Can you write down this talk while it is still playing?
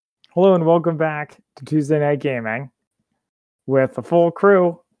Hello and welcome back to Tuesday Night Gaming with the full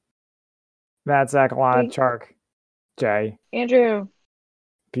crew. Matt, Zach, Alana, Chark, Jay, Andrew.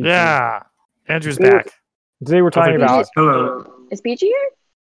 Peachy. Yeah, Andrew's back. Today we're talking about... Hello. Is Peachy here?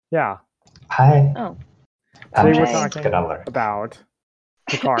 Yeah. Hi. Oh. Today we're Hi. talking about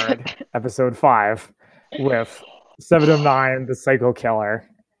Picard, episode 5, with 7 of 9, the Psycho Killer.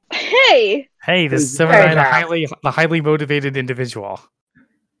 Hey! Hey, this is Very 7 the highly motivated individual.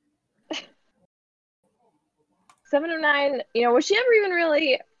 7 of 9, was she ever even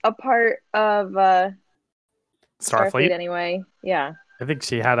really a part of Starfleet anyway? Yeah. I think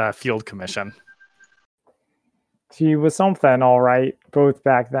she had a field commission. She was something, all right, both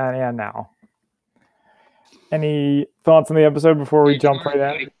back then and now. Any thoughts on the episode before we jump right in?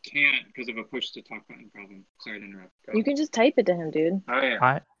 I can't because of a push-to-talk button problem. Sorry to interrupt. You can just type it to him, dude. Oh,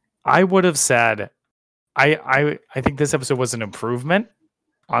 yeah. I would have said, I think this episode was an improvement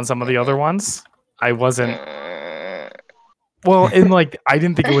on some of the other ones. I wasn't... Well, I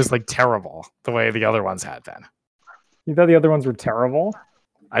didn't think it was terrible the way the other ones had been. You thought the other ones were terrible?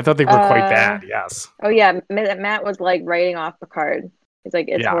 I thought they were quite bad, yes. Oh, yeah. Matt was writing off Picard. He's like,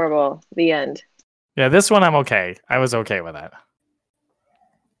 it's horrible. The end. Yeah, this one I'm okay. I was okay with it.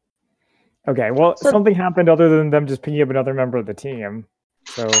 Okay, well, something happened other than them just picking up another member of the team.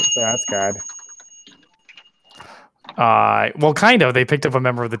 So that's good. Well, kind of. They picked up a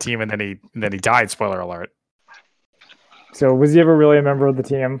member of the team and then he died, spoiler alert. So was he ever really a member of the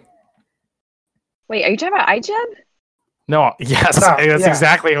team? Wait, are you talking about Icheb? No, yes, that's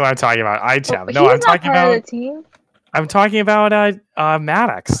exactly who I'm talking about. Icheb. No, I'm talking about the team. I'm talking about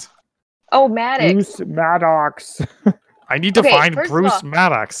Maddox. Oh, Maddox. Bruce Maddox. I need to find Bruce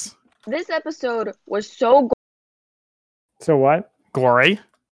Maddox. This episode was so So what? Gory.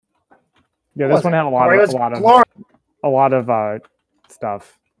 Yeah, this one had a lot of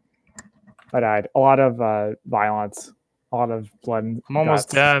stuff. I died. A lot of violence. A lot of blood. And I'm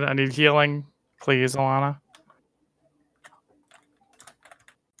almost dead. I need healing. Please, Alana.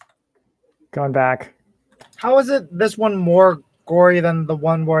 Going back. How is it this one more gory than the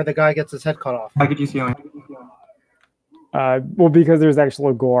one where the guy gets his head cut off? I could use healing. Well, because there's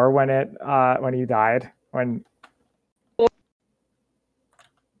actual gore when he died.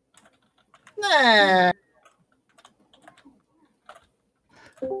 Nah.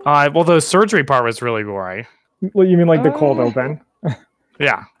 Well, the surgery part was really gory. Well, you mean the cold open?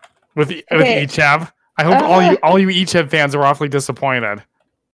 Yeah, with Icheb. I hope all you Icheb fans are awfully disappointed.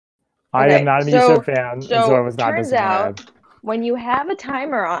 I am not an Icheb fan, so I was not turns disappointed. out, when you have a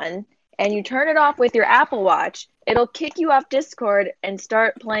timer on and you turn it off with your Apple Watch, it'll kick you off Discord and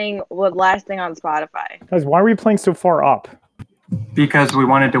start playing the last thing on Spotify. Guys, why are we playing so far up? Because we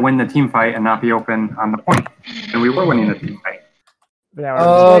wanted to win the team fight and not be open on the point. And we were winning the team fight.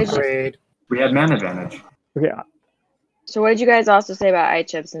 Yeah, great. We had man advantage. Okay. So what did you guys also say about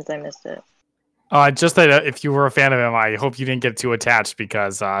Icheb since I missed it? Just that if you were a fan of him, I hope you didn't get too attached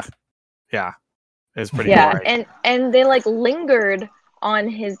because, it's pretty gory. and they lingered on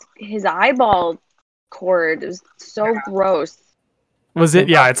his eyeball cord. It was so gross. Was it?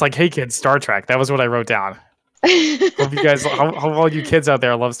 Yeah, it's like, hey kids, Star Trek. That was what I wrote down. Hope you guys, hope all you kids out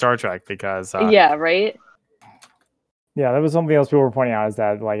there love Star Trek because. Yeah, right. Yeah, that was something else people were pointing out is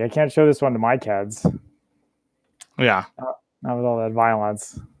that I can't show this one to my kids. Yeah. Not with all that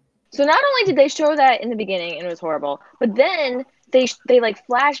violence. So not only did they show that in the beginning and it was horrible, but then they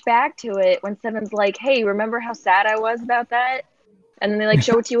flash back to it when Seven's like, "Hey, remember how sad I was about that?" And then they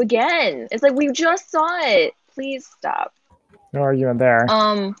show it to you again. It's like, we just saw it. Please stop. No argument there.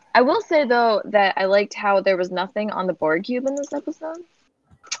 I will say though that I liked how there was nothing on the Borg cube in this episode.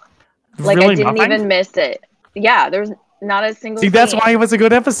 Really I didn't even miss it. Yeah, there was not a single. See, that's why it was a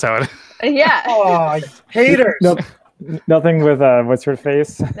good episode. Yeah. Oh, haters. Nothing with what's her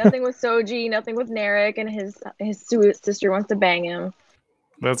face? Nothing with Soji, nothing with Narek, and his sister wants to bang him.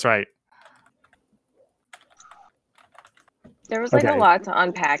 That's right. There was a lot to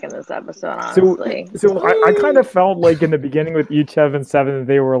unpack in this episode, honestly. So I kind of felt in the beginning with Icheb and Seven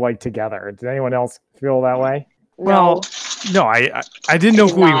they were together. Did anyone else feel that way? Well, no, I didn't know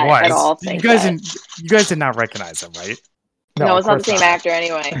who he was. At all you guys did not recognize him, right? No, it's not the same actor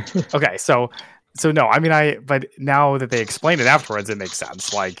anyway. Okay, so no, I mean but now that they explained it afterwards, it makes sense.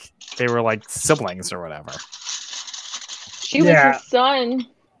 They were siblings or whatever. She was his son.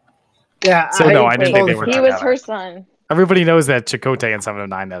 Yeah. So no, I didn't think they were together. He was her son. Everybody knows that Chakotay and 7 of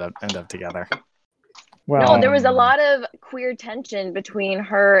 9 end up together. Well, no, there was a lot of queer tension between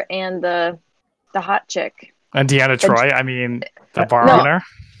her and the hot chick. And Deanna Troi, I mean, the bar owner.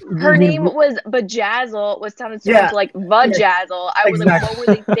 Her You mean name was Bajazzle, which sounded so Yeah. much like Vajazzle. I was like, what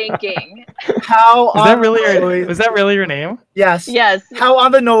were they thinking? How Was that on really the your, nose- was that really your name? Yes. Yes. How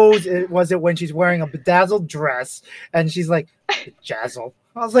on the nose was it when she's wearing a bedazzled dress and she's like, bedazzle?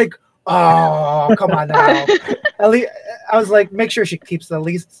 I was like, oh, come on now. At least I was like, make sure she keeps at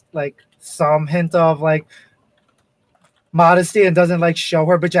least like some hint of like modesty and doesn't like show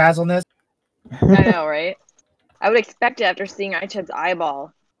her bejazzleness. I know, right? I would expect it after seeing Icheb's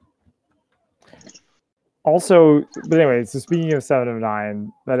eyeball. Also, but anyway, so speaking of 7 of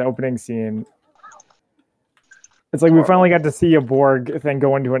 9, that opening scene, it's like we finally got to see a Borg thing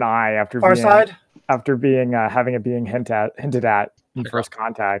go into an eye after Far being side. having it being hinted at in first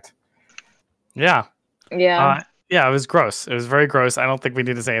contact. Yeah. Yeah. Yeah, it was gross. It was very gross. I don't think we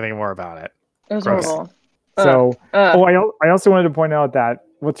need to say anything more about it. It was gross. horrible. So, Ugh. I also wanted to point out that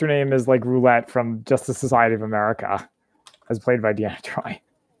what's her name is like Roulette from Justice Society of America, as played by Deanna Troy.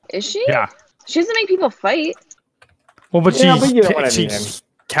 Is she? Yeah. She doesn't make people fight. Well, but Yeah, but you know what I she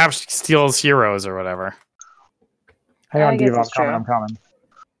mean. steals heroes or whatever. Hang I on, guess Diva, it's I'm coming.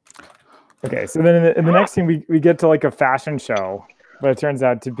 Okay, so then in the next scene, we get to like a fashion show, but it turns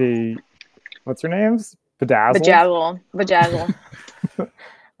out to be, what's her name's? Bedazzled? Vajazzle.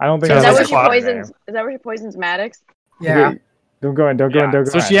 I don't think Sounds Is that like where a she clock poisons? Is that where she poisons Maddox? Yeah. Okay, don't go in.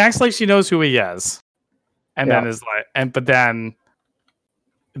 So she acts like she knows who he is, and then is like,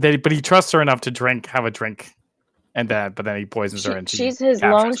 but he trusts her enough to have a drink, but then he poisons her and She's his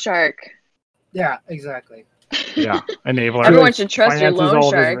loan shark. Yeah, exactly. Yeah, enabler. Everyone should trust your finances loan all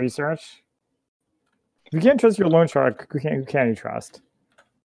of his shark. research. If you can't trust your loan shark, who can you trust?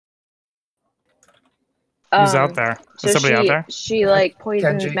 Who's out there? Is somebody out there? She like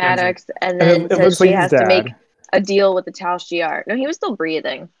poisons Kenji. Maddox and And then it says looks she like he's has to make dead. a deal with the Tal Shiar. No, he was still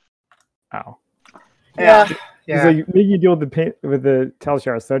breathing. Oh, Yeah. he's Yeah. like making a deal with the pain with the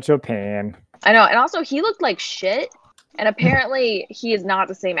Telshar, such a pain. I know, and also he looked like shit. And apparently, he is not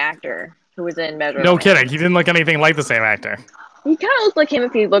the same actor who was in Measure. No kidding. He didn't look anything like the same actor. He kind of looked like him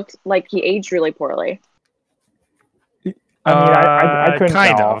if he looked like he aged really poorly. I mean, I couldn't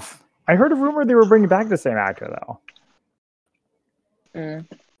kind tell. of. I heard a rumor they were bringing back the same actor though. Mm.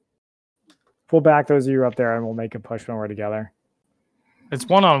 Pull back those of you up there, and we'll make a push when we're together. It's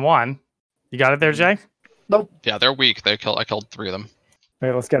 1-on-1. You got it there, Jay? Yeah, they're weak. I killed 3 of them.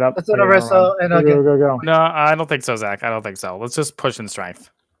 Wait, let's get up. Let's let Okay, Arissa everyone. and go, go, go. No, I don't think so, Zach. I don't think so. Let's just push in strength.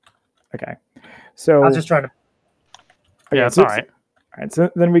 Okay, so I was just trying to. Yeah, it's so- all right. All right, so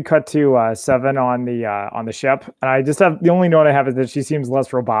then we cut to 7 on the ship, and I just have the only note I have is that she seems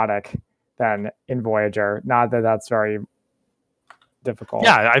less robotic than in Voyager. Not that that's very difficult.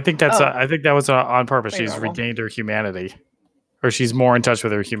 Yeah, I think that's. Oh. I think that was on purpose. Pretty She's normal. regained her humanity, or she's more in touch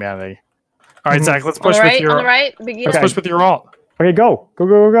with her humanity. All right, Mhm. Zach. Let's On push the with right, your. on the right, begin. Let's Okay. push with your alt. Okay, go.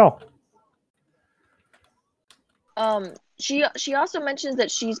 She also mentions that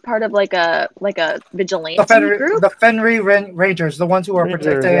she's part of like a vigilante group. The Fenry Rangers, the ones who are Rangers,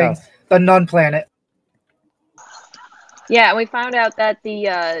 protecting yes. the Nun planet. Yeah, and we found out that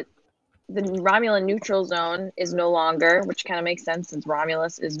the Romulan neutral zone is no longer, which kind of makes sense since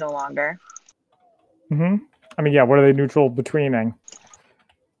Romulus is no longer. Hmm. I mean, yeah. What are they neutral betweening?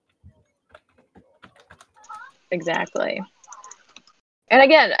 Exactly. And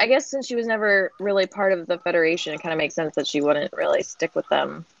again, I guess since she was never really part of the Federation, it kind of makes sense that she wouldn't really stick with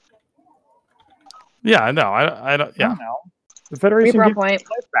them. Yeah, no, I don't. I Yeah, don't know. The Federation Reaper on gets point.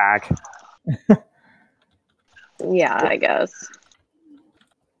 life back. Yeah, I guess.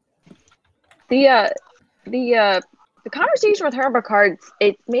 The conversation with her and Picard,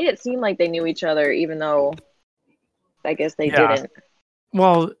 it made it seem like they knew each other, even though I guess they Yeah. didn't.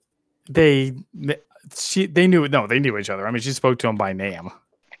 well, they knew each other. I mean, she spoke to him by name.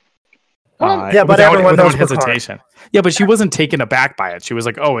 Well, Yeah, but everyone knows Picard. hesitation. Yeah, but she wasn't taken aback by it. She was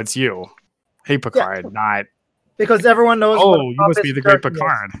like, "Oh, it's you." Hey, Picard, not. Because everyone knows. what a Oh, you must be pompous the great jerk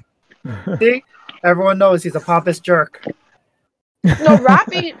he is. Picard. See? Everyone knows he's a pompous jerk. No,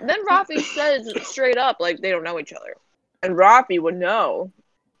 Rafi says straight up, like, they don't know each other. And Rafi would know.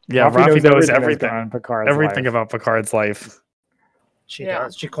 Yeah, Rafi knows that's everything. going on in Picard's Everything life. about Picard's life. She Yeah.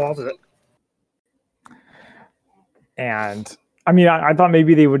 does. She calls it. And I mean, I thought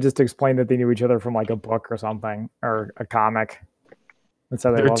maybe they would just explain that they knew each other from like a book or something or a comic. And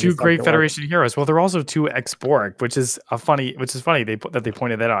so They're two great Federation heroes. Well, they're also two ex-Borg, which is funny. They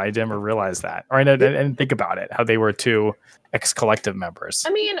pointed that out. I never realized that, or I didn't think about it. How they were two ex-Collective members.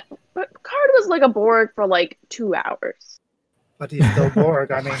 I mean, but Picard was like a Borg for like 2 hours. But he's still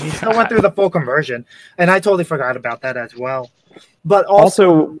Borg. I mean, he still went through the full conversion. And I totally forgot about that as well. But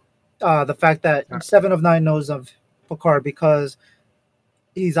also, the fact that 7 of 9 knows of Picard because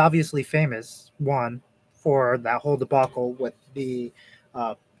he's obviously famous, one, for that whole debacle with the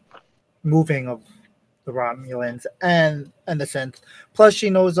moving of the Romulans and the synth. Plus, she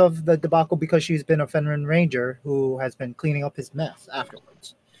knows of the debacle because she's been a Fenrir Ranger who has been cleaning up his mess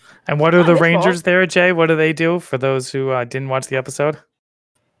afterwards. And what are the his fault. Rangers there, Jay? What do they do for those who didn't watch the episode?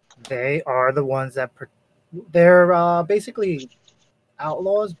 They are the ones that they're basically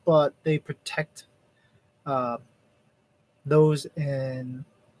outlaws, but they protect those in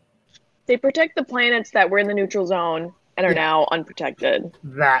They protect the planets that were in the neutral zone and are Yeah. now unprotected.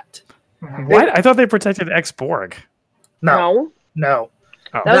 that. What? I thought they protected Ex-Borg. No. No.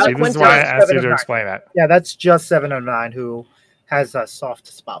 Oh, That was see, a this is why I coincidence. asked you 7 to of explain it. Yeah, that's just 7 of 9 who has a soft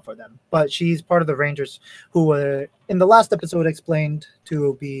spot for them. But she's part of the Rangers who were in the last episode explained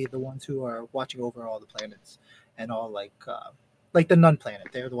to be the ones who are watching over all the planets and all like the Nun planet.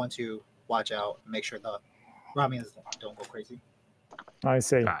 They're the ones who watch out and make sure the Romulans don't go crazy. I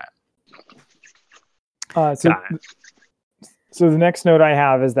see. Got So, Got so the next note I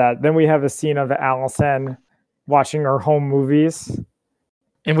have is that then we have a scene of Allison watching her home movies.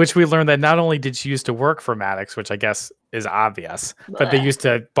 In which we learned that not only did she used to work for Maddox, which I guess is obvious, but they Blech. used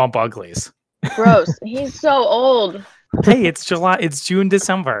to bump uglies. Gross. He's so old. Hey, it's July. It's June,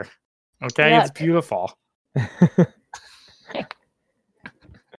 December. Okay, it's Yuck. beautiful.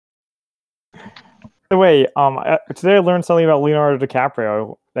 By the way, today I learned something about Leonardo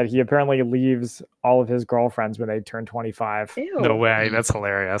DiCaprio, that he apparently leaves all of his girlfriends when they turn 25. Ew. No way. That's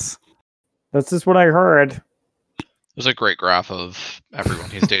hilarious. That's just what I heard. There's a great graph of everyone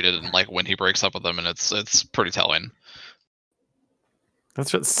he's dated and like when he breaks up with them, and it's pretty telling.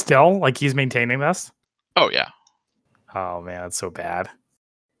 That's just, still like he's maintaining this. Oh yeah. Oh man, that's so bad.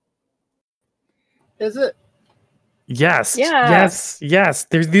 Is it? Yes. Yeah. Yes.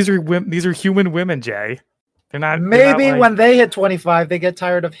 These are human women, Jay. They're not. Maybe when they hit 25, they get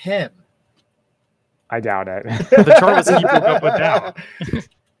tired of him. I doubt it. the chart was he broke up with them.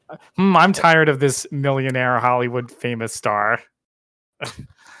 I'm tired of this millionaire Hollywood famous star.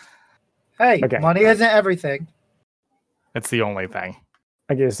 Hey, Okay. money isn't everything. It's the only thing.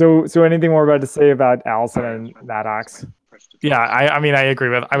 Okay, so anything more about to say about Allison and Maddox? Yeah, I mean, I agree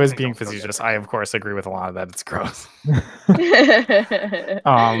with. I was being facetious. I of course agree with a lot of that. It's gross.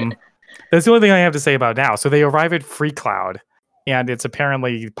 That's the only thing I have to say about now. So they arrive at Free Cloud, and it's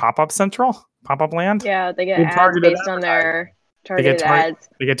apparently pop-up central, pop-up land. Yeah, they get Good ads targeted based on their They get targeted ads.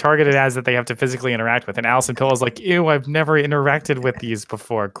 They get targeted ads that they have to physically interact with. And Alison Pillow's like, ew, I've never interacted with these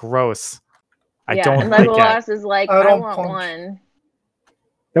before. Gross. I Yeah, don't and like it. Legolas is like, I I don't want punch. one.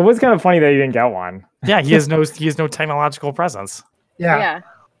 It was kind of funny that you didn't get one. Yeah, he has no technological presence. Yeah.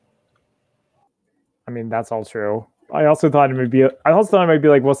 I mean, that's all true. I also thought it might be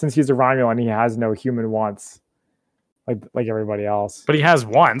like, well, since he's a Romulan, he has no human wants, like everybody else. But he has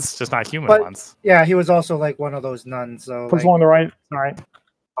once, just not human But- ones. Yeah, he was also like one of those nuns. So Push like, one on the right. All right.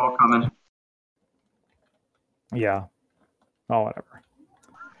 All coming. Yeah. Oh,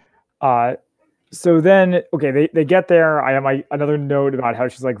 whatever. So then, okay, they get there. I have another note about how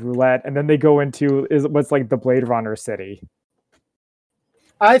she's like roulette, and then they go into what's like the Blade Runner city.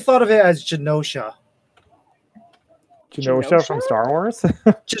 I thought of it as Genosha. Genosha from Genosha? Star Wars.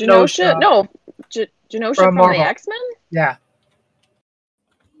 Genosha? No. Genosha From from Marvel. the X-Men? Yeah.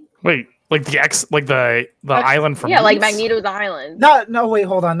 Wait, like the island from Yeah, like Moose? Magneto's Island. No, wait,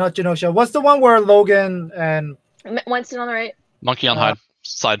 hold on. Not Genosha. What's the one where Logan and Winston on the right. Monkey on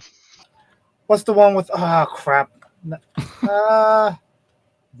side. what's the one with? Oh crap.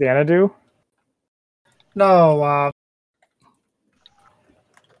 Xanadu. No.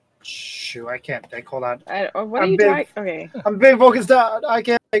 Shoot, I can't think. Hold on. What are I'm you big. trying? Okay. I'm being focused out. I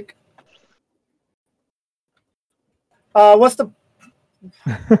can't think. What's the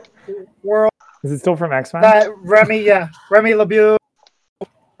world Is it still from X-Men? that Remy LeBeau.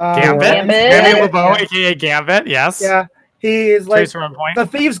 Gambit? Gambit. Gambit LeBeau, aka Gambit, yes. Yeah, he is like Tracer on point. the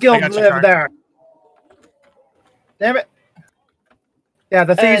Thieves Guild got you, live Tark. there. Damn it. Yeah,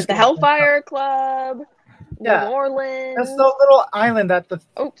 the Thieves The Guild. Hellfire Club. Yeah. New Orleans. That's the little island that the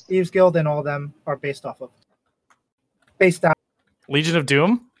Oops. Thieves Guild and all of them are based off of. Based out. Legion of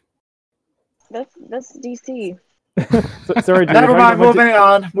Doom? That's DC. Sorry, dude. Never mind. You're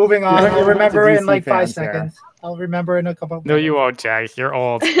talking Moving on. You're I'll talking remember about it in like DC 5 fans there. seconds. I'll remember in a couple. No, you won't, Jay. You're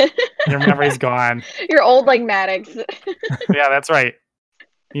old. Your memory's gone. You're old like Maddox. Yeah, that's right.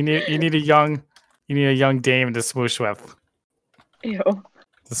 You need a young dame to smoosh with. Ew.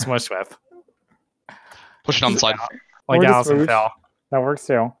 To smush with. Pushing on the side. Like Or to Allison smooch. Fell. That works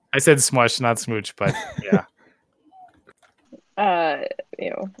too. I said smush, not smooch, but yeah. Okay,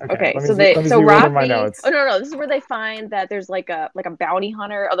 let me so see- let me so see what are my Rocky. notes. Oh no, this is where they find that there's like a bounty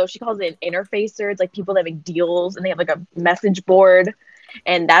hunter. Although she calls it an interfacer. It's like people that make deals, and they have like a message board,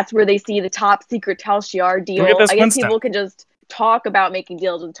 and that's where they see the top secret Tal Shiar deal. at this I guess Winston. people can just talk about making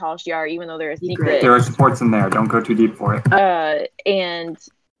deals with Tal Shiar, even though they're a secret. There are sports in there. Don't go too deep for it. And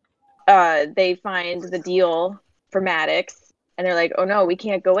they find the deal for Maddox, and they're like, "Oh no, we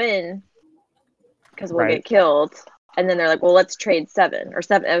can't go in because we'll Right. get killed." And then they're like, "Well, let's trade Seven." Or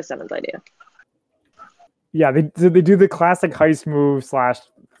Seven. That was Seven's idea. Yeah, they do the classic heist move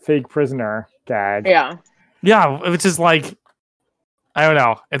 / fake prisoner gag. Yeah, Yeah, which is like, I don't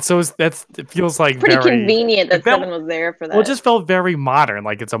know. And so it feels like pretty very convenient that it felt- Seven was there for that. Well, it just felt very modern.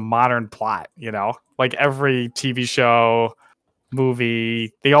 Like it's a modern plot, Like every TV show,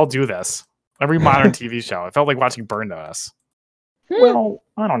 movie, they all do this. Every modern TV show. It felt like watching Burn Notice. Well,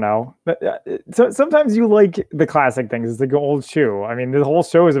 I don't know. But so sometimes you like the classic things. It's like an old shoe. I mean, the whole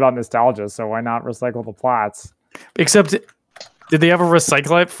show is about nostalgia, so why not recycle the plots? Except, did they ever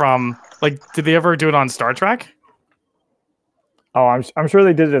recycle it from, did they ever do it on Star Trek? Oh, I'm sure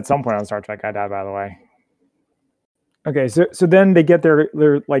they did it at some point on Star Trek. I died, by the way. Okay, so then they get their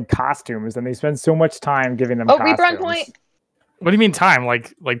like costumes, and they spend so much time giving them. Oh, costumes. Reaper on point. What do you mean time?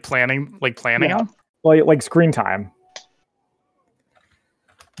 Like planning Yeah. them? Like screen time.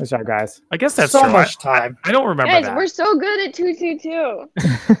 Good job, guys. I guess that's so true. much time. I don't remember Guys, that. we're so good at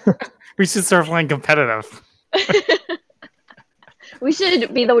 222. We should start playing competitive. We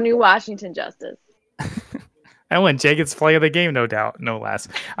should be the new Washington Justice. And when Jay gets play of the game, no doubt, no less.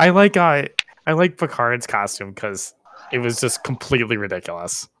 I like Picard's costume because it was just completely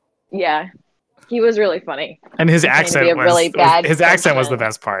ridiculous, Yeah, he was really funny. and his Pretending to be accent a really bad his accent was the Frenchman.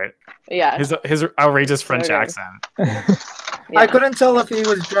 best part. Yeah, His outrageous French good. accent. yeah. I couldn't tell if he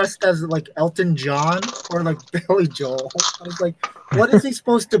was dressed as like Elton John or like Billy Joel. I was like, what is he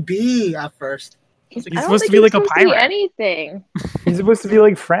supposed to be at first? He's I don't supposed to think be he's like a supposed to be pirate. anything. He's supposed to be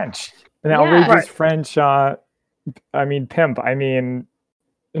like French, an Yeah. outrageous Right. French. I mean, pimp. I mean,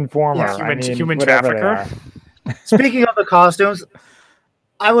 informer. Yeah, I mean, human whatever they trafficker. are. Speaking of the costumes,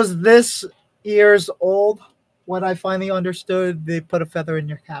 I was this years old when I finally understood they put a feather in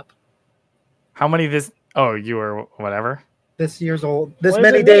your cap. How many this? Oh, you were whatever. This year's old. This What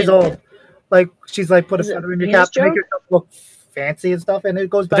does many it days mean? old. Like she's like, put a Is it feather in your penis cap to make joke? yourself look fancy and stuff, and it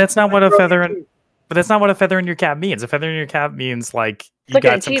goes But back. that's to not what a early feather. days. But that's not what a feather in your cap means. A feather in your cap means like you like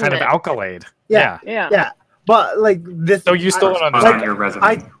an got some kind of achievement. accolade. Yeah. Yeah. Yeah, but like this. So you still don't On understand. your resume.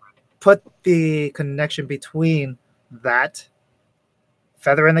 I put the connection between that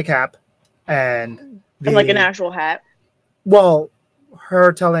feather in the cap and the And like an actual hat. well,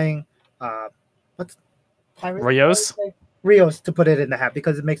 her telling what's pirate Rios? Rios to put it in the hat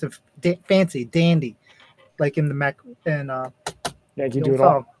because it makes it fancy, dandy, like in the Mac and Yankee the old Doodle.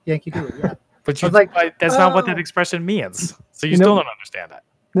 song, Yankee Doodle. Yeah, But I was like, but that's not what that oh. expression means. So you You still know- don't understand it.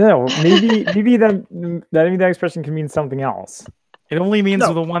 No, maybe that expression can mean something else. It only means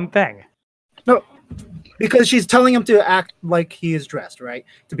No. the one thing. because she's telling him to act like he is dressed, right?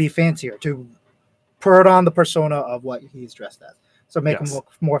 To be fancier, to put on the persona of what he's dressed as. So make Yes. him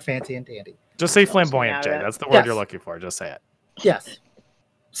look more fancy and dandy. Just say Helps me flamboyant, out Jay. of it. That's the word Yes. you're looking for. Just say it. Yes.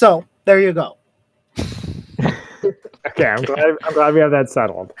 So there you go. Okay, I'm glad we have that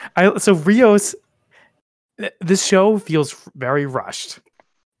settled. So Rios, this show feels very rushed.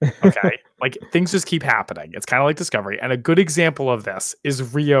 Okay, like things just keep happening. It's kind of like Discovery, and a good example of this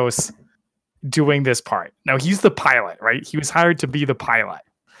is Rios doing this part. Now he's the pilot, right? He was hired to be the pilot,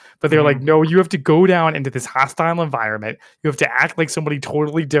 but they're like, no, you have to go down into this hostile environment. You have to act like somebody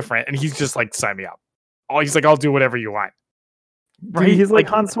totally different, and he's just like, sign me up. Oh, he's like, I'll do whatever you want. Dude, he's like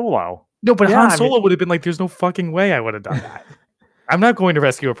Han Solo. No, but Yeah, Han I mean- Solo would have been like, there's no fucking way I would have done that. I'm not going to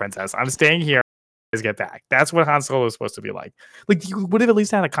rescue a princess. I'm staying here. Guys get back. That's what Han Solo is supposed to be like. Like, you would have at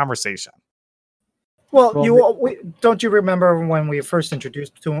least had a conversation. Well, Well, don't you remember when we first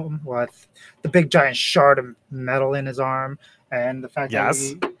introduced to him with the big giant shard of metal in his arm, and the fact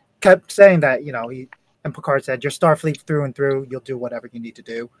Yes. that he kept saying that and Picard said, "You're Starfleet through and through. You'll do whatever you need to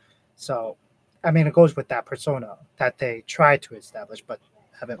do." So, I mean, it goes with that persona that they tried to establish, but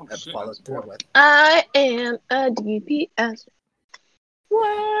haven't followed through with. I am a DPS.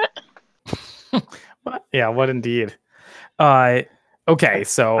 What? What? Yeah, what indeed. Okay,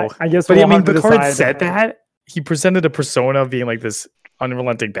 so I guess. but we'll I mean, have to Picard decide- said that he presented a persona of being like this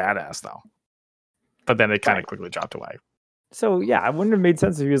unrelenting badass, though. But then it kind of quickly dropped away. So yeah, it wouldn't have made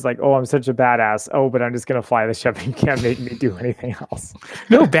sense if he was like, "Oh, I'm such a badass. Oh, but I'm just gonna fly the ship. You can't make me do anything else."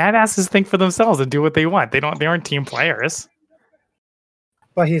 No, badasses think for themselves and do what they want. They aren't team players.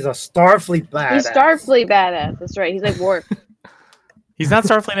 But he's a Starfleet badass. He's Starfleet badass. That's right. He's like Worf. He's not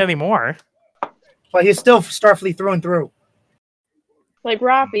Starfleet anymore. But he's still Starfleet through and through. Like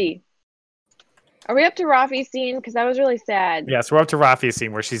Rafi. Are we up to Rafi's scene? Because that was really sad. Yes, we're up to Rafi's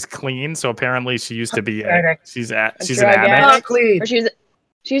scene where she's clean. So apparently she used to be Addict. she's an drug addict. addict. Not clean. Or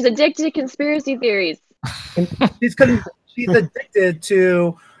she was addicted to conspiracy theories. She's addicted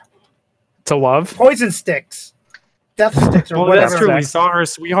to To love. poison sticks, death sticks, or Well, whatever.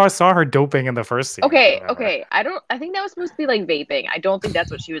 that's true. We all saw her doping in the first scene. Okay. I think that was supposed to be like vaping. I don't think that's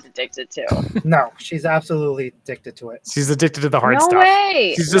what she was addicted to. No, she's absolutely addicted to it. She's addicted to the hard No stuff.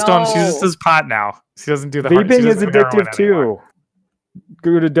 way. She's just No. she just does pot now. She doesn't do the hard. Vaping she is doesn't do heroin addictive anymore. too.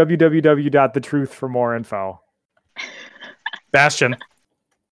 Go to www.thetruth for more info. Bastion.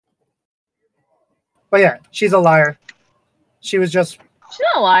 But yeah, she's a liar. She was just. She's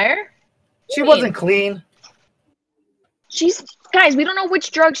not a liar. She What do you wasn't mean? clean. Guys, we don't know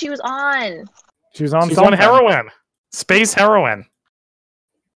which drug she was on. She was on She's on something. heroin. Space heroin.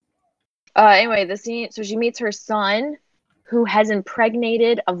 Anyway, the scene. So she meets her son, who has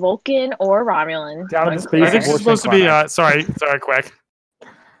impregnated a Vulcan or Romulan. Down at the Unclear. space I think she's abortion supposed to be. clinic. Sorry, quick.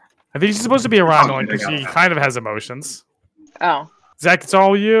 I think she's supposed to be a Romulan because she kind of has emotions. Oh, Zach, it's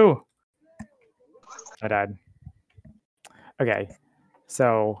all you. I died. Okay,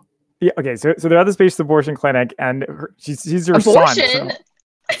 so yeah, okay, so they're at the space abortion clinic, and she sees her abortion. son. So,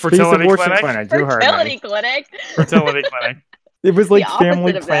 space Fertility abortion clinic. You heard me. Fertility clinic. Fertility clinic. It was like opposite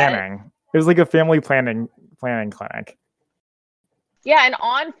family of that. planning. It was like a family planning clinic. Yeah, and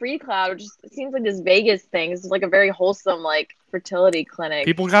on Free Cloud, which seems like this Vegas thing, is like a very wholesome like fertility clinic.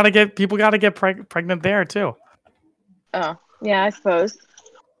 People gotta get pregnant there too. Oh, yeah, I suppose.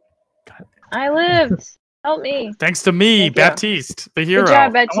 I lived. Help me. Thanks to me, Thank you. Baptiste, the hero.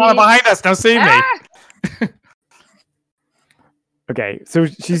 job, Come on Baptiste. behind us now. Save me. Ah! Okay, so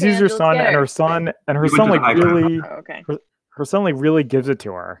she sees Okay, her let's son, get and her. her son, We went like to the high ground. really, Oh, okay. her son like really gives it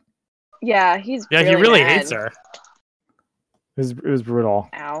to her. Yeah, he's Yeah, he really mad. hates her. It was brutal.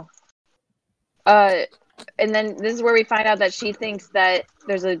 Ow. And then this is where we find out that she thinks that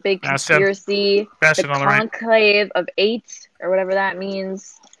there's a big Bastion. conspiracy, Bastion the on the right. conclave of 8 or whatever that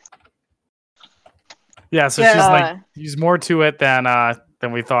means. Yeah, so Yeah. she's like, there's more to it than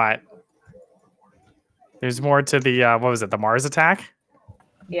we thought. There's more to the what was it? The Mars attack?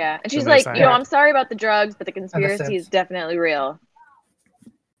 Yeah, and she's Somebody like, saying you know, that. I'm sorry about the drugs, but the conspiracy is sense. definitely real.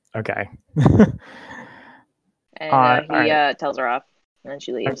 Okay. And All he right. tells her off, and then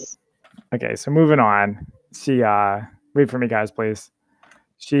she leaves. Okay, so moving on. She wait for me, guys, please.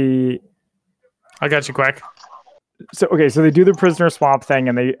 She I got you quick. so they do the prisoner swap thing,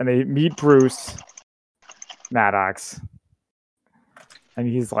 and they meet Bruce Maddox, and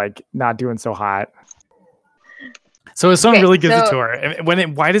he's like not doing so hot. So his son Okay, really gives it so- to her.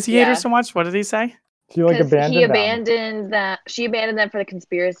 And why does he hate her Yeah. so much? What did he say? She like 'Cause abandoned he them. abandoned that. She abandoned them for the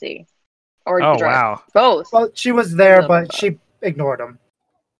conspiracy, or Oh the drugs. wow. Both. Well, she was there, Love but that. she ignored him.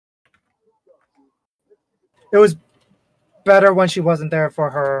 It was better when she wasn't there for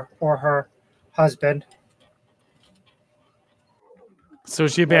her or her husband. So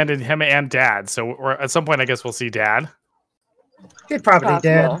she abandoned him and Dad. So at some point, I guess we'll see Dad. He probably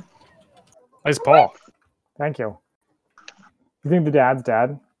did. Possible. Nice Paul. Thank you. You think the dad's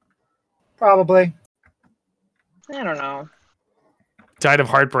dead? Probably. I don't know. Died of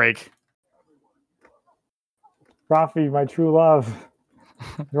heartbreak. Rafi, my true love.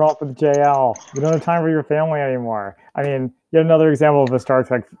 You're off with JL. You don't have time for your family anymore. I mean, yet another example of a Star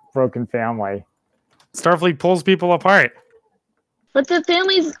Trek broken family. Starfleet pulls people apart. But the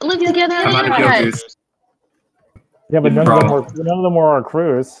families live together I'm out of anyway. Goku's. Yeah, but none of them were our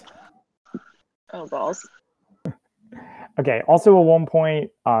crews. Oh balls. Okay. Also, at one point,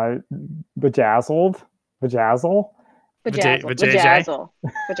 Bejazzle. Vajazzle. Vajay- Vajazzle.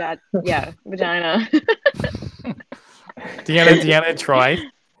 Yeah, vagina. Deanna Troy.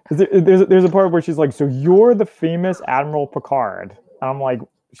 There's a part where she's like, "So you're the famous Admiral Picard?" And I'm like,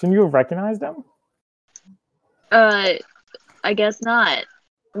 "Shouldn't you have recognized him?" I guess not.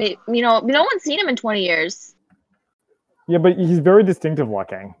 You know, no one's seen him in 20 years. Yeah, but he's very distinctive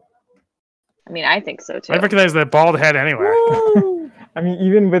looking. I mean, I think so too. I recognize that bald head anywhere. I mean,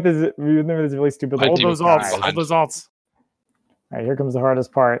 even with his really stupid. I Hold do those think alts. he's Hold behind. those alts. All right, here comes the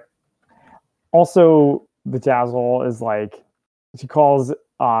hardest part. Also, the Jazzle is like, she calls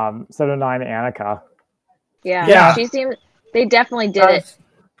 709 Annika. Yeah. Yeah. She seemed. They definitely did it.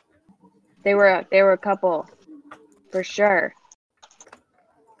 They were a couple, for sure.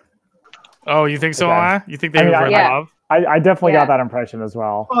 Oh, you think so, Okay. Anna? You think they I mean, were in yeah. love? I definitely Yeah. got that impression as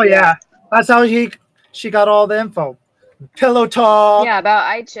well. Oh yeah, that's how she got all the info. Pillow talk. Yeah, about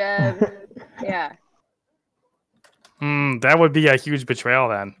Aicha. Yeah. That would be a huge betrayal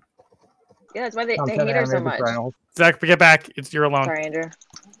then. Yeah, that's why they Content hate her so anime much. betrayals. Zach, get back. You're alone. Sorry, Andrew.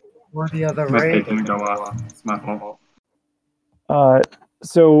 Or the other My raid. page didn't go up. It's my fault.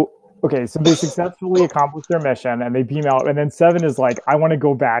 So they successfully accomplish their mission and they beam out, and then Seven is like, I want to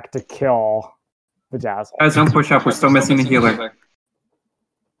go back to kill the Dazzle. Guys, don't push up. We're still missing a healer.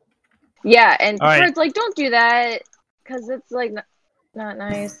 Yeah, and All right. Picard's like, don't do that, because it's like not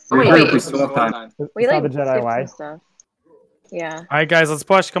nice. We Wait, still have time. we It's like not the Jedi skipped way. some stuff. Yeah. All right, guys, let's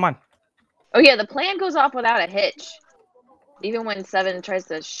push. Come on. Oh yeah, the plan goes off without a hitch. Even when Seven tries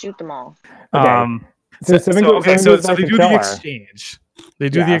to shoot them all. Okay. So Seven so goes back they to do kill the her. exchange. They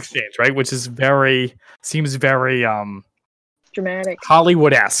do the Yes. exchange, right? Which is seems very Dramatic.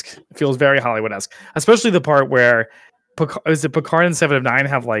 Hollywood-esque. It feels very Hollywood-esque, especially the part where Picard and 7 of 9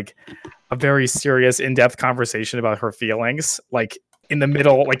 have like a very serious, in-depth conversation about her feelings, like in the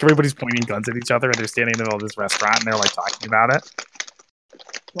middle, like everybody's pointing guns at each other, and they're standing in the middle of this restaurant, and they're like talking about it.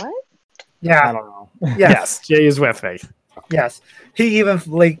 What? I Yeah. don't know. Yes. Yes, Jay is with me. Yes. He even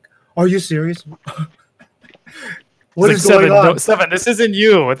like, are you serious? What It's is like, going 7, on? no, 7, this isn't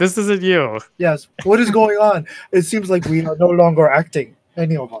you. This isn't you. Yes. What is going on? It seems like we are no longer acting,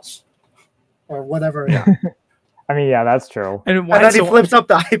 any of us, or whatever. I mean, yeah, that's true. And And then he flips up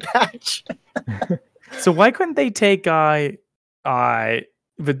the eye patch. So why couldn't they take Vagina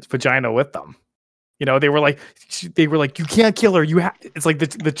with them? You know, they were like, you can't kill her. It's like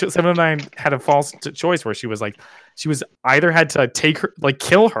the 7 of 9 had a false choice where she was either had to take her, like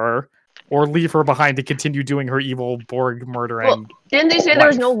kill her, or leave her behind to continue doing her evil Borg murdering. Well, didn't they say there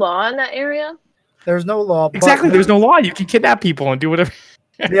was no law in that area? There's no law. but Exactly. There's no law. You can kidnap people and do whatever.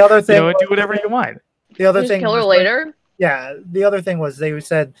 The other thing. do whatever you want. The other Just thing. kill her was- later? Yeah. The other thing was they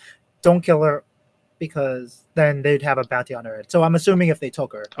said, don't kill her, because then they'd have a bounty on her head. So I'm assuming if they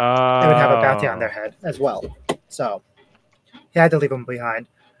took her, they would have a bounty on their head as well. So he had to leave them behind.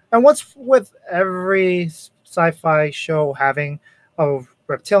 And what's with every sci-fi show having a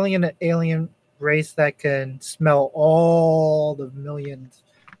reptilian and alien race that can smell all the millions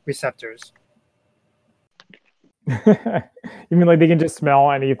receptors? You mean like they can just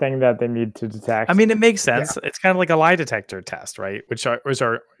smell anything that they need to detect? I mean, it makes sense. It's kind of like a lie detector test, right? Which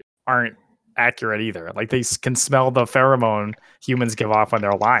aren't accurate either. Like they can smell the pheromone humans give off when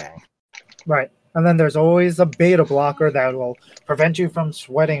they're lying. Right. And then there's always a beta blocker that will prevent you from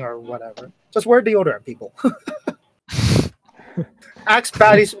sweating or whatever. Just wear deodorant, people. Axe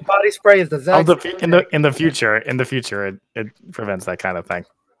body spray is the exact In the future, it prevents that kind of thing.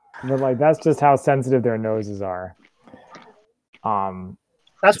 But like that's just how sensitive their noses are.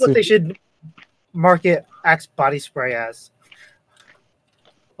 That's what So- they should market Axe body spray as.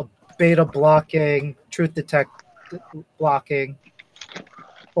 A beta blocking, truth detect blocking,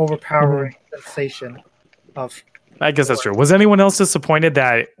 overpowering sensation of. I guess that's true. Was anyone else disappointed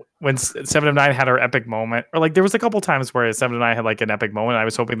that when 7 of 9 had her epic moment, or like there was a couple times where 7 of 9 had like an epic moment? I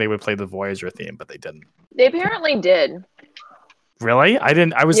was hoping they would play the Voyager theme, but they didn't. They apparently did. Really? I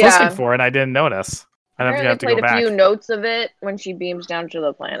didn't. I was Yeah. listening for it, and I didn't notice. I don't think I have to Apparently go played back. a few notes of it when she beams down to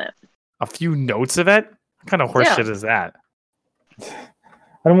the planet. A few notes of it? What kind of horseshit is that?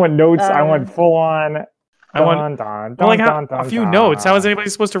 I don't want notes. I want Um, full on. I want well, like a few notes. How is anybody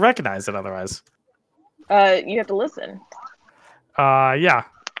supposed to recognize it otherwise? You have to listen. Yeah.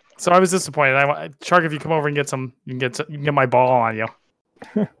 So I was disappointed. Shark, if you come over and get some, you can get my ball on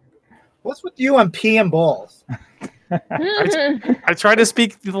you. What's with you and pee and balls? I try to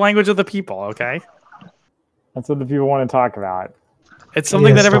speak the language of the people. Okay, That's what the people want to talk about. it's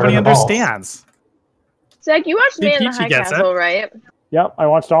something Yes, that everybody starting the balls. understands. Zach, you watched Man in the Peachy High gets it. Castle, right? Yep, I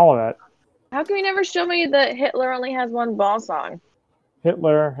watched all of it. How come you never show me that Hitler only has one ball song?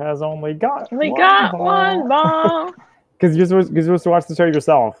 Hitler has only got We got one ball. Because you're supposed to watch the show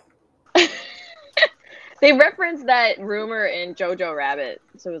yourself. They referenced that rumor in Jojo Rabbit,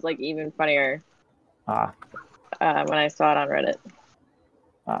 so it was like even funnier Ah, when I saw it on Reddit.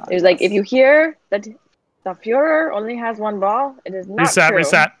 It was like, if you hear that the Führer only has one ball, it is not true.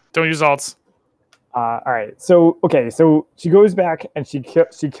 Reset. Don't use alts. all right. So she goes back and she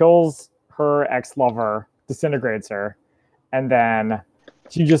kills her ex-lover, disintegrates her, and then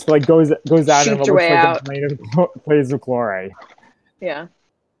she just like goes out and it Shoots looks her way like out. a blaze of glory. Yeah.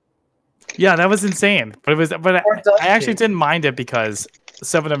 Yeah, that was insane. But Or does I actually she? didn't mind it because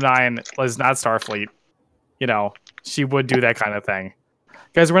 7 of 9 was not Starfleet. You know, she would do that kind of thing.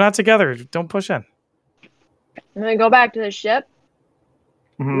 Guys, we're not together. Don't push in. And then go back to the ship.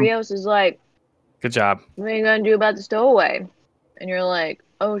 Mhm. Rios is like, Good job. what are you going to do about the stowaway? And you're like,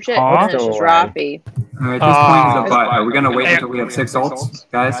 oh shit, Huh? and it's just Stowaway. Rafi. All right, this point is Oh. a butt. Are we gonna wait until we have 6 ults,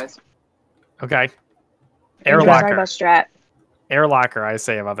 guys? Okay. Air Sorry locker. about Strat. Air locker, I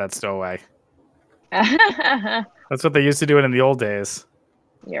say about that stowaway. You're That's what they used to do it in the old days.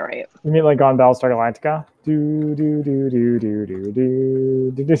 right. You mean like on Battlestar Galactica? Do do do do do do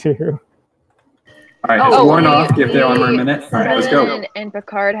do do do do. All right, it's worn off. Give the armor a we- minute. All right, let's go. Seven and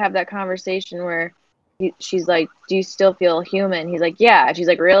Picard have that conversation where she's like, "Do you still feel human?" He's like, "Yeah." And she's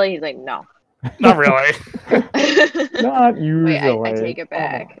like, "Really?" He's like, "No." Not really. Not usually. Wait, I take it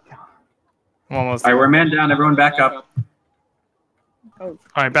back. I'm almost. All right, we're man down. Everyone back up. All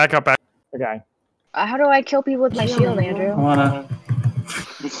right, back up. Okay. How do I kill people with my shield, Andrew? Alana.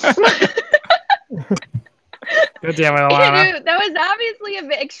 God damn it, Alana. Andrew, that was obviously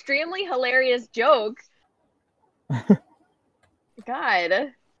an extremely hilarious joke.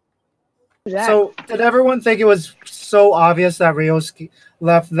 God. Jack. So, did everyone think it was so obvious that Ryosuke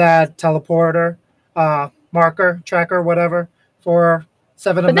left that teleporter, marker, tracker, whatever, for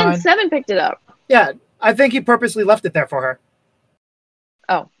 7 but of then 9? Seven picked it up. Yeah, I think he purposely left it there for her.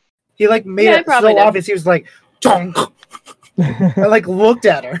 Oh. He like made Yeah, he it probably so did. obvious. He was like, "Donk," and like looked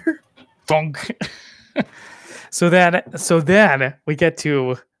at her. Donk. So then we get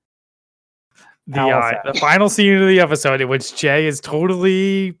to Allison. the final scene of the episode in which Jay is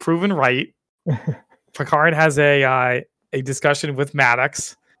totally proven right. Picard has a discussion with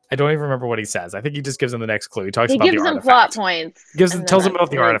Maddox. I don't even remember what he says. I think he just gives him the next clue. He talks He about gives the him artifact. plot points. and Tells then him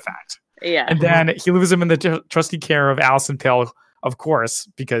about the that's it. artifact. Yeah. And then he leaves him in the trusty care of Allison Pill, of course,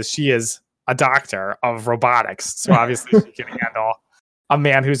 because she is a doctor of robotics. So obviously she can handle a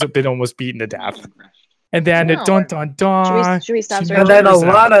man who's been almost beaten to death. And then No. dun dun dun. Should we stop she And searching? then knows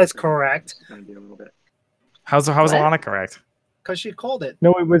that. Alana is correct How's What? Alana correct? because she called it.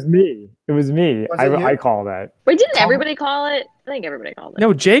 No, it was me. It was me. Was it you? I called it. Wait, didn't everybody call it? I think everybody called it.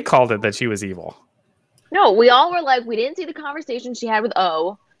 No, Jay called it that she was evil. No, we all were like, we didn't see the conversation she had with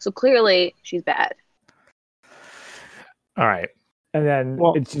O, so clearly she's bad. All right. And then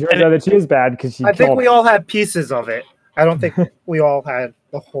Well, it turns out that she is bad because she I think killed we all had pieces of it. I don't think we all had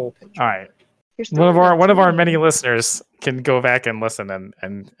the whole picture. All right. You're still One of our me. many listeners can go back and listen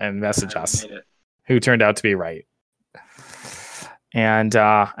and message us who turned out to be right. And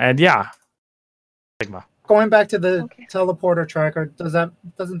yeah. Sigma. Going back to the Okay. teleporter tracker, doesn't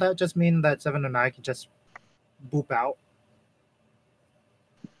that just mean that 7 and 9 can just boop out?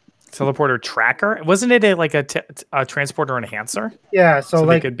 Teleporter tracker? Wasn't it a transporter enhancer? Yeah, So so, they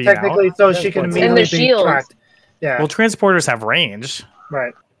like could beam technically, out? so she can And the immediately be shields. tracked. Yeah, Well, transporters have range.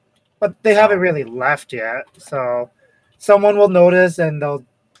 right. But they haven't really left yet, so someone will notice and they'll.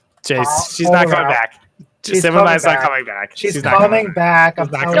 Jace, she's hold not her coming out. back. She's Seven coming Nine's not back. coming back. She's not coming back. I'm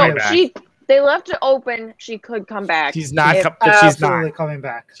She's not telling No, coming you. back. they left it open. She could come back. She's not. She's But she's absolutely not. coming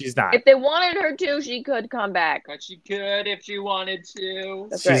back. She's not. If they wanted her to, she could come back. But she could if she wanted to.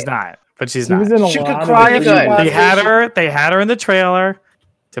 That's She's right. not. But she's She was not. in a She lot could of cry the if she Good. wanted. They had her in the trailer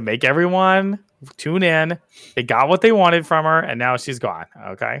to make everyone tune in. They got what they wanted from her, and now she's gone.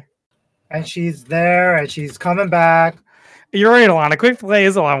 Okay. And she's there, and she's coming back. You're right, Alana. Quick play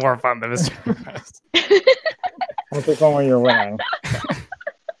is a lot more fun than Mr. What's the fun when you're winning?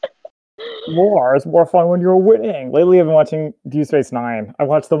 War is more fun when you're winning. Lately, I've been watching Deep Space Nine. I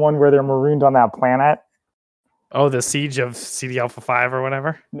watched the one where they're marooned on that planet. Oh, the Siege of CD Alpha 5 or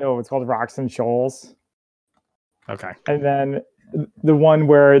whatever? No, it's called Rocks and Shoals. Okay. And then the one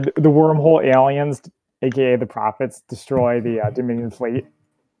where the wormhole aliens, aka the Prophets, destroy the Dominion fleet.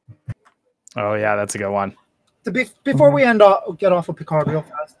 Oh, yeah, that's a good one. Before we get off of Picard real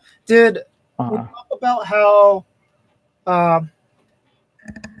fast, did we Uh, talk about how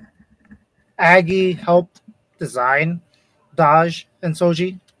Aggie helped design Daj and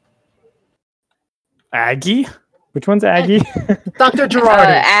Soji? Aggie? which one's Aggie? Dr.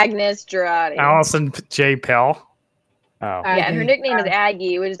 Girardi. Agnes Girardi. Allison J. Pell. Oh, Yeah, and her Aggie. nickname is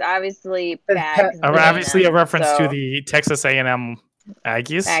Aggie, which is obviously It's bad. pe- 'cause of Obviously, a Diana, reference to so, the Texas A&M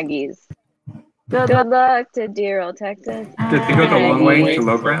Aggies. Aggies. Good luck to dear old Texas. Did they go the long way to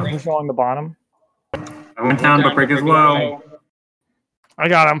low ground? who's along the bottom? I went down, but break is low. I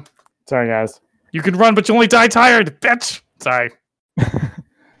got him. Sorry, guys. You can run, but you only die tired, bitch. Sorry.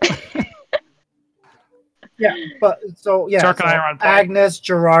 Yeah, but so yeah, Chuck and I so are on point. Agnes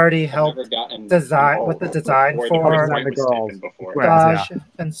Girardi helped Never gotten design- involved with the design before for- the the point was girls. taken before. Right. Daj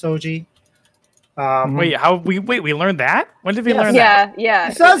and Soji. Wait, we learned that? When did we Yes. learn that? Yeah.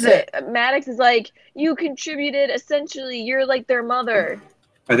 He says it. Maddox is like, you contributed. Essentially, you're like their mother.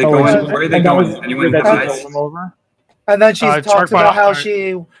 Are they Oh, going? and- Where are they and that was- going? Anyone that's have what eyes? drove them over? And then she Shark talks Bottom. about how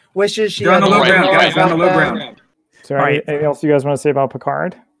she wishes she You're on had the low known ground, more guys. You're on the about low them. ground. So, Right. anything else you guys want to say about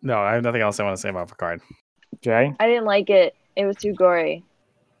Picard? No, I have nothing else I want to say about Picard. Jay? I didn't like it. It was too gory.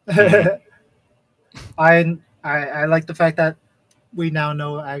 I like the fact that we now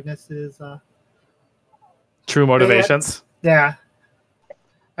know Agnes's True motivations. yeah,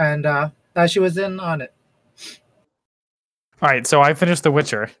 and that she was in on it. All right, so I finished The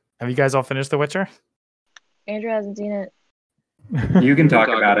Witcher. Have you guys all finished The Witcher? Andrew hasn't seen it. You can talk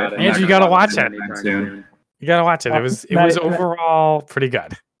about it. I'm Andrew, not you gonna gotta watch it. anytime soon. You gotta watch it. It was overall pretty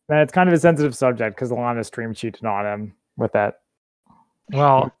good. And it's kind of a sensitive subject because Alana stream cheated on him with that.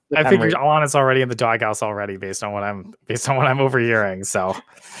 Well, I I'm figured waiting. Alana's already in the doghouse already based on what I'm overhearing. So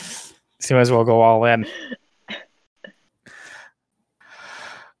you might as well go all in.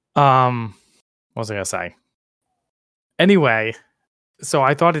 What was I gonna say? Anyway, so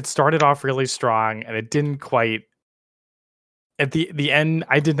I thought it started off really strong and it didn't quite at the end.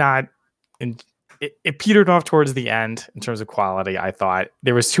 I did not and it petered off towards the end in terms of quality. I thought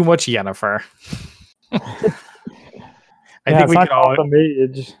there was too much Yennefer. I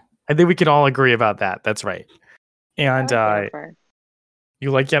think we could all agree about that. That's right. And I like Yennefer.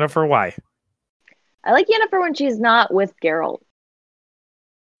 you like Yennefer? Why? I like Yennefer when she's not with Geralt.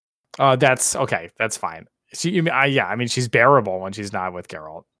 That's okay. That's fine. I mean, she's bearable when she's not with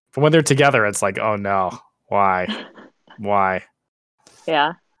Geralt. But when they're together, it's like, oh no, why?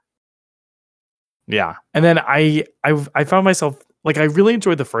 Yeah. Yeah. And then I found myself like I really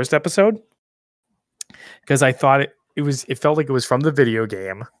enjoyed the first episode because I thought it felt like it was from the video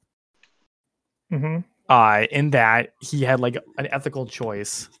game. Mm-hmm. In that he had like an ethical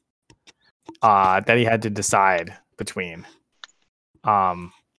choice that he had to decide between.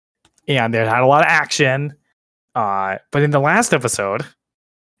 And there had a lot of action. But in the last episode,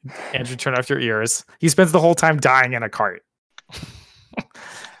 Andrew, turn off your ears. He spends the whole time dying in a cart.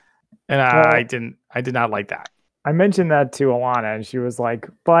 And I did not like that. I mentioned that to Alana, and she was like,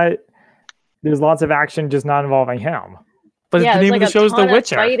 "But there's lots of action, just not involving him." But Yeah, the name of the show is The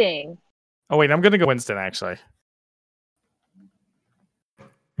Witcher. Fighting. Oh wait, I'm gonna go Winston actually.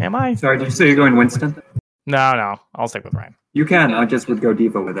 Am I? Sorry, did you say you're going Winston? No, I'll stick with Ryan. You can. I just would go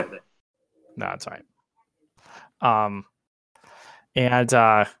Diva with it. No, it's all right.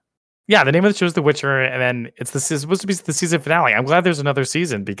 Yeah, the name of the show is The Witcher, and then it's supposed to be the season finale. I'm glad there's another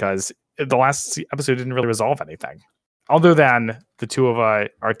season because the last episode didn't really resolve anything, other than the two of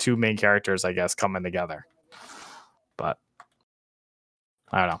our two main characters, I guess, coming together. But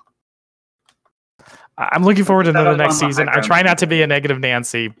I don't know. I'm looking forward to the next season. I try not to be a negative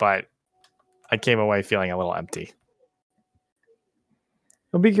Nancy, but I came away feeling a little empty.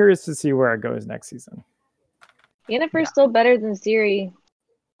 I'll be curious to see where it goes next season. Yennefer's still better than Ciri.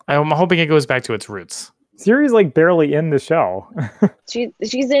 I'm hoping it goes back to its roots. Ciri's like barely in the show. She's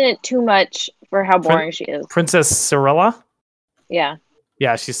in it too much for how boring she is. Princess Cirilla? Yeah.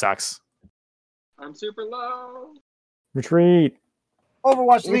 Yeah, she sucks. I'm super low. Retreat.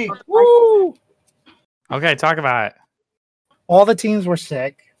 Overwatch League. Woo! Okay, talk about it. All the teams were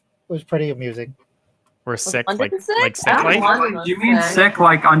sick. It was pretty amusing. We're sick, London like sick? sickly. Do you mean sick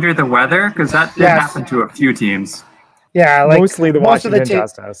like under the weather? Because that did Yes. happen to a few teams. Yeah, like Mostly the most of Washington the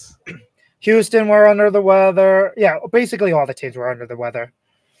Justice. Houston were under the weather. Yeah, basically all the teams were under the weather.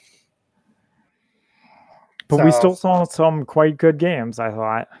 But we So- still saw some quite good games, I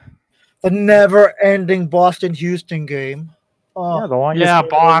thought. The never-ending Boston-Houston game. Oh, Yeah, the longest Yeah, game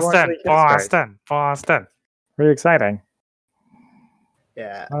in Overwatch Boston, League history. Boston. Pretty exciting.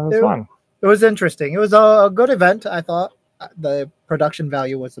 yeah. That was fun. It was interesting. It was a good event, I thought. The production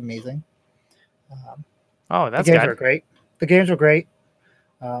value was amazing. Oh, The that's games good. were great. The games were great.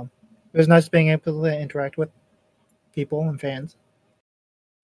 It was nice being able to interact with people and fans.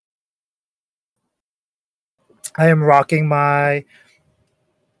 I am rocking my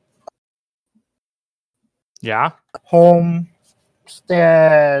Yeah. Homestead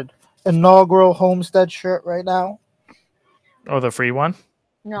inaugural Homestead shirt right now. Oh, the free one.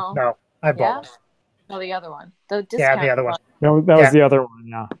 No. No, I bought. Yeah? No, the other one. The Yeah, discount the other one. That was the other one,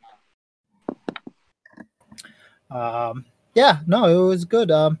 yeah. Yeah, no, it was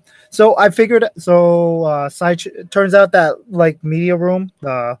good. So I figured. Turns out that like media room,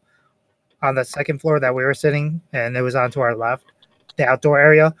 on the second floor that we were sitting, and it was onto our left, the outdoor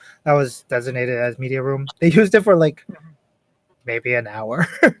area that was designated as media room. They used it for like maybe an hour.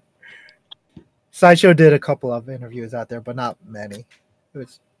 Sideshow did a couple of interviews out there, but not many. It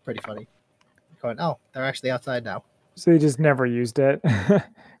was pretty funny. Going, oh, they're actually outside now. So they just never used it.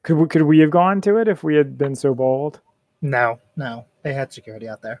 Could we have gone to it if we had been so bold? No, they had security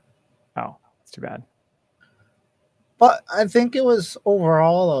out there. Oh, it's too bad. But I think it was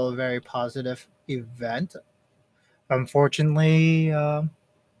overall a very positive event. Unfortunately,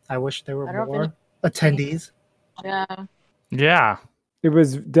 I wish there were I don't know more attendees. Yeah. Yeah. It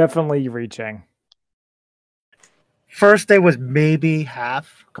was definitely reaching. First day was maybe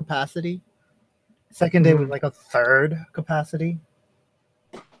half capacity. Second day was like a third capacity.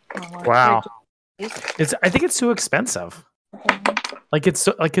 Wow. I think it's too expensive. Like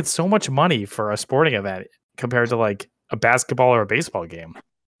it's so much money for a sporting event compared to like a basketball or a baseball game.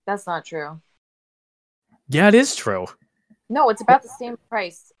 That's not true. Yeah, it is true. No, it's about the same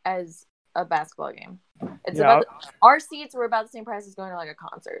price as a basketball game. It's Yeah. about our seats were about the same price as going to like a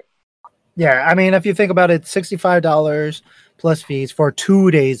concert. Yeah, I mean, if you think about it, $65 plus fees for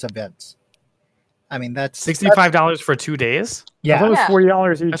 2 days events. I mean, that's $65 for 2 days? I thought it Yeah, was Yeah.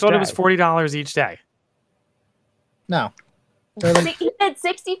 $40 each I thought day. it was $40 each day. no. They're like- He said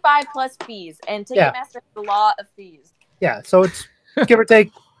 65 plus fees, and Yeah. Ticketmaster has a lot of fees. yeah, so it's give or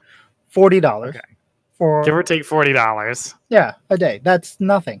take $40 Okay. for Give or take $40. yeah a day. That's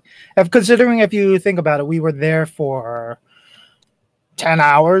nothing. Considering if you think about it, we were there for 10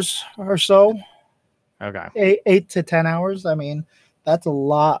 hours or so, Okay. 8 to 10 hours. I mean, that's a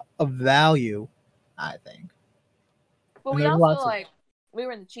lot of value, I think. But And we there's also lots of- like we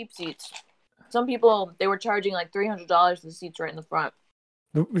were in the cheap seats. Some people they were charging like $300 for the seats right in the front.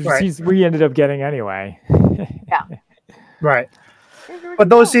 The Right. seats we ended up getting anyway. Right. But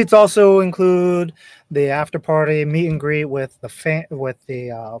those seats also include the after party meet and greet with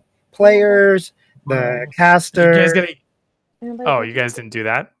the players, the You caster. guys you guys didn't do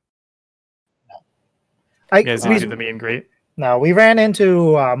that? You guys didn't do the meet and greet? No, we ran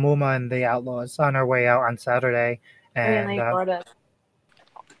into Muma and the Outlaws on our way out on Saturday, And they and brought us.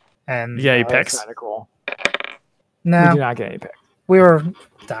 and Yeah, you That's picks. kind of cool. We no, did not get any picks. we were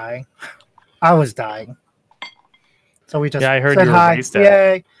dying. I was dying, so we just Yeah, I heard said you were hi. wasted.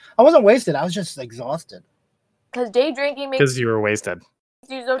 Yay! I wasn't wasted. I was just exhausted. Because day drinking makes Because you were wasted.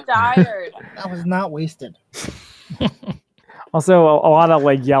 you so tired. I was not wasted. Also, a lot of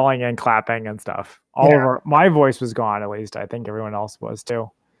like yelling and clapping and stuff. All Yeah. over. My voice was gone. At least I think everyone else was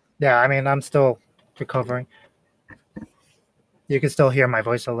too. Yeah, I mean, I'm still recovering. You can still hear my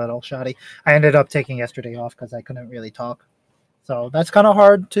voice a little shoddy. I ended up taking yesterday off because I couldn't really talk. So that's kind of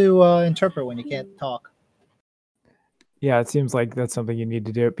hard to interpret when you can't talk. Yeah, it seems like that's something you need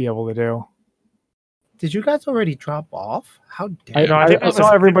to do. Be able to do. Did you guys already drop off? How dare I, you? No, I I, think I it saw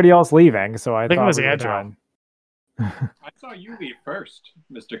was- everybody else leaving, so I think it thought was we were Andrew. done. I saw you leave first,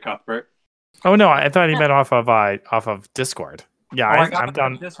 Mr. Cuthbert. Oh no, I thought he meant off of Discord. Yeah, I got I'm on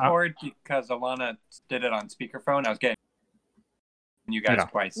done. Discord because Alana did it on speakerphone. I was getting you guys Yeah.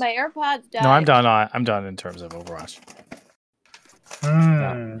 twice. My AirPods died. No, I'm done. I'm done in terms of Overwatch.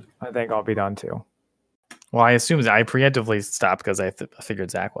 I think I'll be done too. Well, I assume I preemptively stopped because I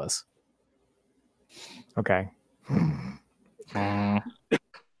figured Zach was. Okay.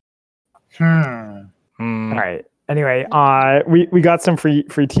 Mm. All right. Anyway, we got some free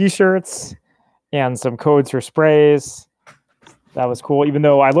T-shirts and some codes for sprays. That was cool. Even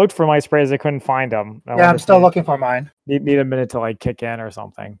though I looked for my sprays, I couldn't find them. Yeah, I'm still looking for mine. Need a minute to like kick in or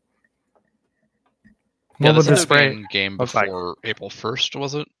something. Yeah, What would this the is a spray game look like? before April 1st,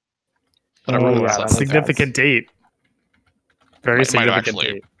 was it? Oh, Whatever it yeah, was, that that's- makes Significant date. Very Might have significant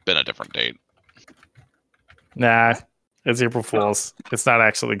actually date. been a different date. Nah, it's April Fool's. It's not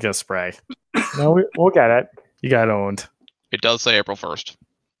actually gift spray. No, we'll get it. You got owned. It does say April 1st.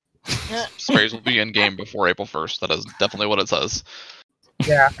 Sprays will be in game before April 1st. That is definitely what it says.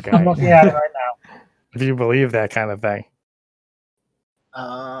 Yeah, Okay. I'm looking at it right now. If you believe that kind of thing.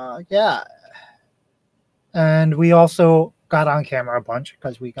 Yeah. And we also got on camera a bunch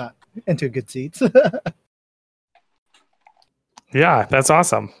because we got into good seats. Yeah, that's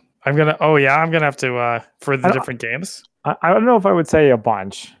awesome. I'm gonna have to for the I don't- different games. I don't know if I would say a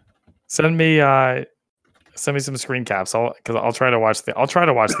bunch. Send me some screen caps. I'll try to watch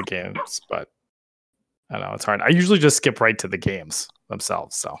the games, but I know it's hard. I usually just skip right to the games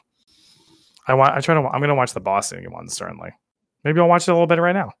themselves. So I'm gonna watch the Boston one certainly. Maybe I'll watch it a little bit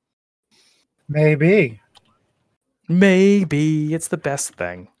right now. Maybe. Maybe it's the best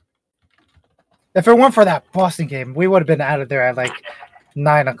thing. If it weren't for that Boston game, we would have been out of there at like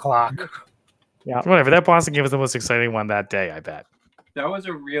 9 o'clock. Whatever. That Boston game was the most exciting one that day. I bet. That was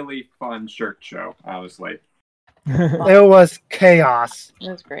a really fun shirt show. I was like, It was chaos. It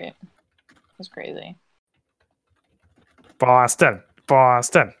was great. It was crazy. Boston.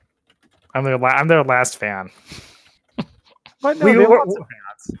 I'm their last fan. But no, We they have were- lots of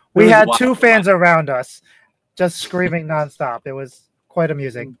fans. We was had wild. 2 fans around us just screaming nonstop. It was quite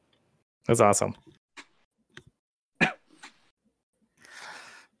amusing. That's awesome.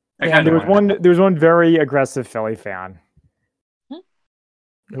 I And kinda there was one very aggressive Philly fan. Hmm?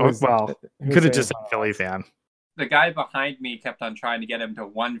 Who was- Well, who could have said- just said Philly fan. the guy behind me kept on trying to get him to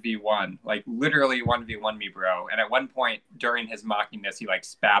 1v1, like literally 1v1 me, bro. And at one point during his mockingness, he like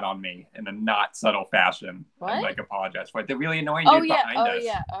spat on me in a not subtle fashion. What? And like apologized for it. The really annoying Oh dude yeah. behind Oh us.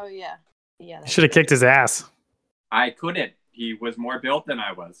 yeah. Oh yeah. Yeah. Should have kicked his ass. I couldn't. He was more built than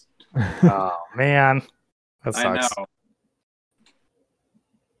I was. Oh man, that I sucks. know.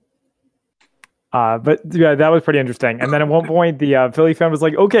 But yeah, that was pretty interesting. And then at one point, the Philly fan was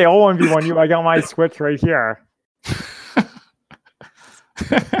like, "Okay, I'll 1v1 you. I got my Switch right here."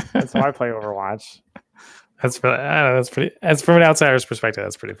 That's how I play Overwatch. That's pretty. As from an outsider's perspective,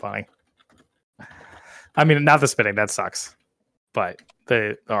 that's pretty funny. I mean, not the spitting, that sucks, but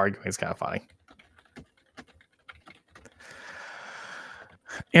the arguing is kind of funny.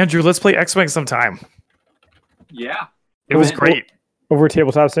 Andrew, let's play X-Wing sometime. Yeah. It was great. Over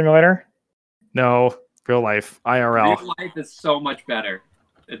Tabletop Simulator. No, real life, IRL. Real life is so much better.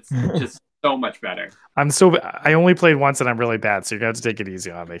 It's just so much better. I only played once and I'm really bad, so you're gonna have to take it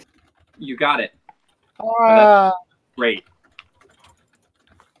easy on me. You got it. Great.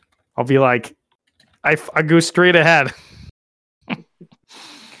 I'll be like, I go straight ahead.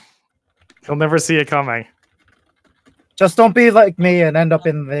 You'll never see it coming. Just don't be like me and end up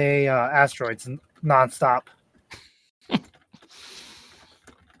in the asteroids nonstop.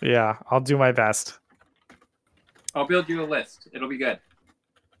 Yeah, I'll do my best. I'll build you a list. It'll be good.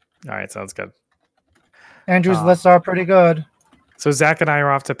 All right, sounds good. Andrew's lists are pretty good. So Zach and I are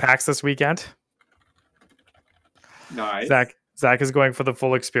off to PAX this weekend. Nice. Zach is going for the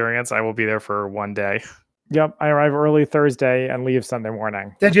full experience. I will be there for one day. Yep, I arrive early Thursday and leave Sunday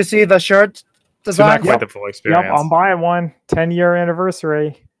morning. Did you see the shirt So not design? quite the full experience. Yep, I'm buying one. 10-year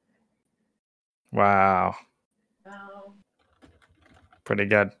anniversary. Wow. Pretty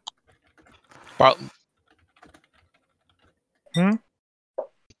good. Well, Hmm?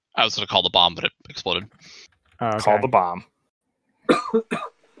 I was going to call the bomb, but it exploded. Oh, okay. Call the bomb.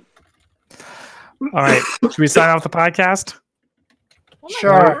 All right. Should we sign off the podcast?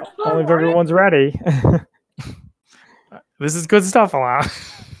 Sure. Only if everyone's ready. This is good stuff, Alana.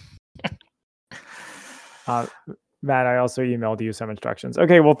 Matt, I also emailed you some instructions.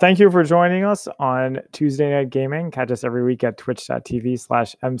 Okay, well, thank you for joining us on Tuesday Night Gaming. Catch us every week at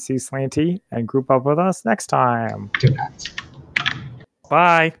twitch.tv/MCSlanty and group up with us next time.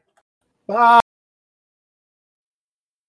 Bye. Bye.